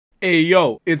Hey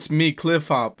yo, it's me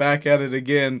cliffhop back at it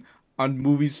again on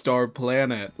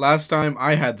MovieStarPlanet. Last time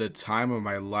I had the time of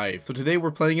my life, so today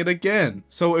we're playing it again.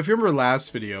 So if you remember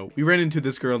last video, we ran into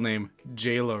this girl named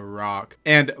Jayla Rock,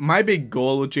 and my big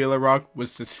goal with Jayla Rock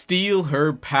was to steal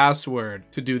her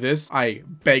password. To do this, I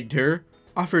begged her,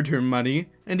 offered her money,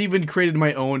 and even created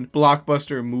my own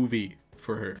blockbuster movie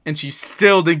for her, and she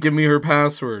still didn't give me her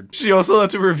password. She also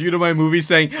left a review to my movie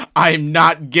saying, "I'm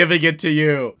not giving it to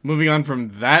you." Moving on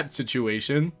from that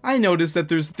situation, I noticed that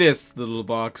there's this little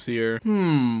box here.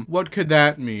 What could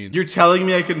that mean? You're telling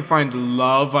me I can find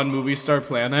love on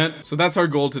MovieStarPlanet? So that's our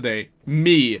goal today.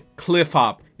 Me,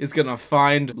 cliffhop, is gonna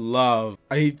find love.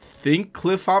 I think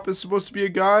cliffhop is supposed to be a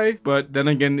guy, but then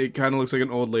again, it kind of looks like an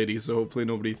old lady, so hopefully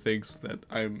nobody thinks that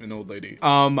I'm an old lady.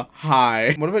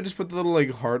 Hi. What if I just put the little,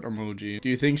 like, heart emoji? Do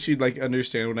you think she'd, like,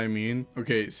 understand what I mean?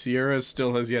 Okay, Sierra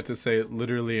still has yet to say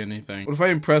literally anything. What if I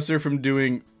impress her from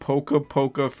doing poka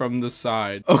poka from the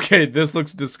side? Okay, this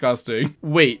looks disgusting.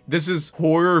 Wait, this is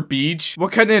Horror Beach?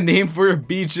 What kind of name for a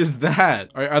beach is that?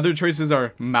 Our other choices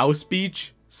are Mouse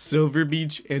Beach, Silver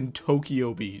Beach, and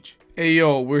Tokyo Beach. Hey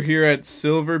yo, we're here at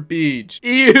Silver Beach.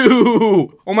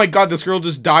 Ew! Oh my god, this girl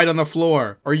just died on the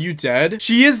floor. Are you dead?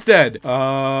 She is dead.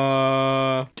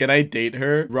 Can I date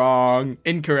her? Wrong.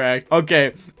 Incorrect.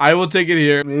 Okay, I will take it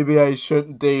here. Maybe I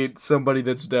shouldn't date somebody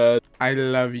that's dead. I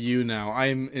love you now.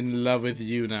 I'm in love with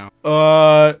you now.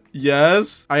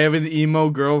 Yes? I have an emo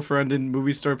girlfriend in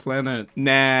MovieStarPlanet.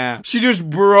 Nah. She just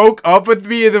broke up with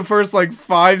me in the first, like,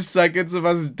 5 seconds of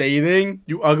us dating.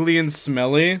 You ugly and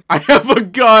smelly. I have a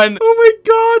gun. Oh my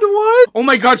god, what? Oh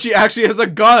my god, she actually has a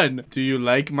gun. Do you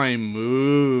like my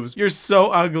moves? You're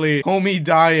so ugly. Homie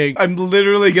dying. I'm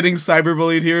literally getting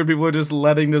cyberbullied here and people are just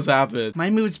letting this happen. My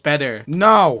move's better.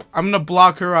 No, I'm gonna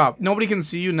block her up. Nobody can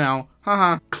see you now.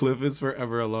 Haha. Cliff is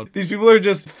forever alone. These people are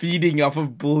just feeding off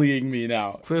of bullying me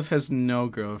now. Cliff has no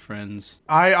girlfriends.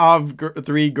 I have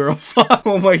 3 girlfriends.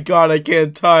 Oh my god, I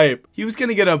can't type. He was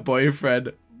gonna get a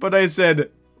boyfriend, but I said,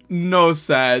 no,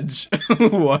 Sag.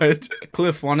 What?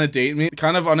 Cliff, wanna date me?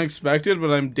 Kind of unexpected, but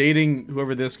I'm dating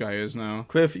whoever this guy is now.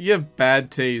 Cliff, you have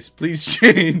bad taste. Please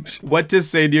change. What to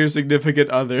say to your significant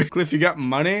other? Cliff, you got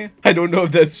money? I don't know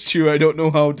if that's true. I don't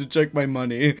know how to check my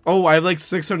money. Oh, I have like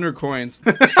 600 coins.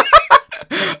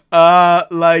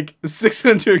 Like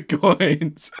 600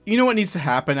 coins. You know what needs to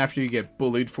happen after you get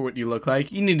bullied for what you look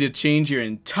like? You need to change your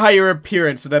entire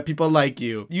appearance so that people like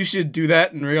you. You should do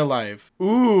that in real life.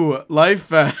 Ooh, life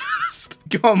vest.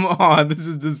 Come on, this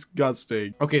is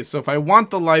disgusting. Okay, so if I want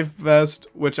the life vest,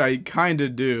 which I kinda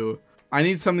do, I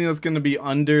need something that's gonna be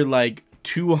under like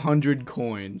 200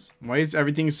 coins. Why is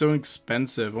everything so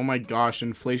expensive? Oh my gosh,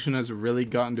 inflation has really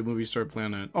gotten to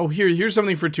MovieStarPlanet. Oh, here's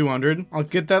something for 200. I'll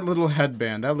get that little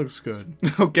headband. That looks good.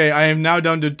 Okay, I am now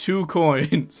down to 2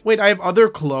 coins. Wait, I have other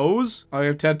clothes? Oh, I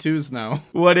have tattoos now.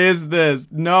 What is this?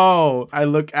 No, I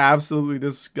look absolutely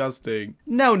disgusting.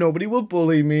 Now nobody will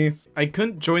bully me. I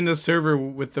couldn't join the server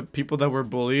with the people that were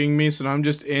bullying me, so now I'm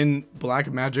just in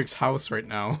Black Magic's house right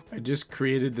now. I just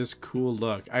created this cool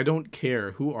look. I don't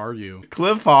care. Who are you?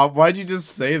 Cliffhop, why'd you just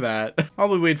say that?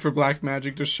 I'll wait for Black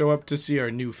Magic to show up to see our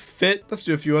new fit. Let's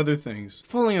do a few other things.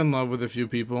 Falling in love with a few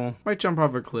people. Might jump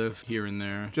off a cliff here and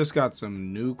there. Just got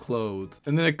some new clothes.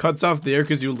 And then it cuts off there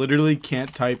because you literally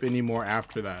can't type anymore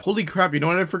after that. Holy crap, you know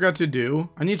what I forgot to do?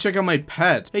 I need to check out my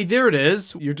pet. Hey, there it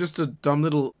is. You're just a dumb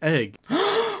little egg.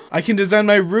 I can design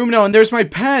my room now, and there's my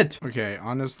pet! Okay,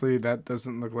 honestly, that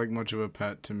doesn't look like much of a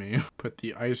pet to me. Put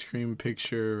the ice cream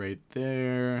picture right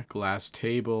there. Glass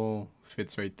table.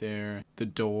 Fits right there. The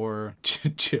door.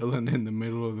 Chilling in the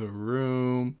middle of the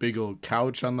room. Big old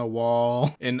couch on the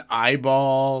wall. An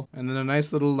eyeball. And then a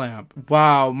nice little lamp.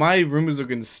 Wow, my room is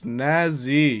looking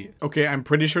snazzy. Okay, I'm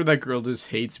pretty sure that girl just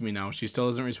hates me now. She still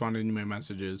hasn't responded to my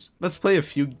messages. Let's play a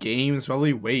few games while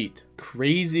we wait.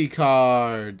 Crazy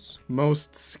cards.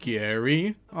 Most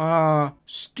scary?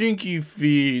 Stinky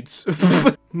feet.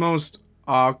 Most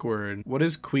awkward. What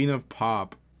is Queen of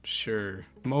Pop? Sure.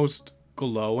 Most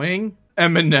glowing?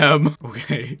 Eminem.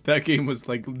 Okay, that game was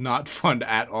like not fun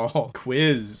at all.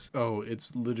 Quiz. Oh,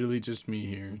 it's literally just me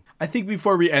here. I think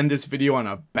before we end this video on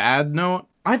a bad note,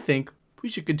 I think we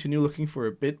should continue looking for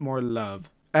a bit more love.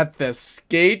 At the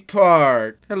skate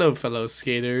park. Hello, fellow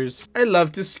skaters. I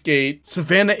love to skate.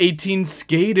 Savannah 18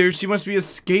 skater. She must be a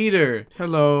skater.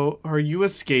 Hello, are you a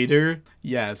skater?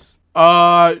 Yes.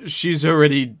 She's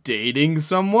already dating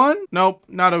someone? Nope,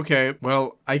 not okay.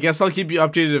 Well, I guess I'll keep you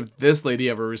updated if this lady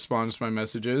ever responds to my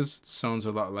messages. Sounds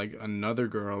a lot like another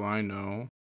girl I know.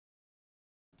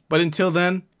 But until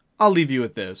then, I'll leave you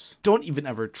with this. Don't even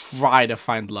ever try to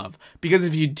find love. Because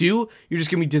if you do, you're just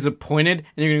gonna be disappointed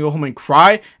and you're gonna go home and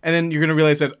cry. And then you're gonna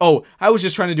realize that, oh, I was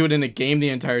just trying to do it in a game the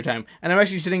entire time. And I'm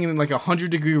actually sitting in like a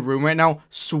 100-degree room right now,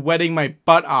 sweating my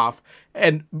butt off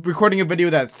and recording a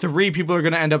video that 3 people are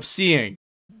gonna end up seeing.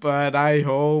 But I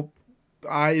hope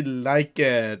I like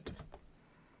it.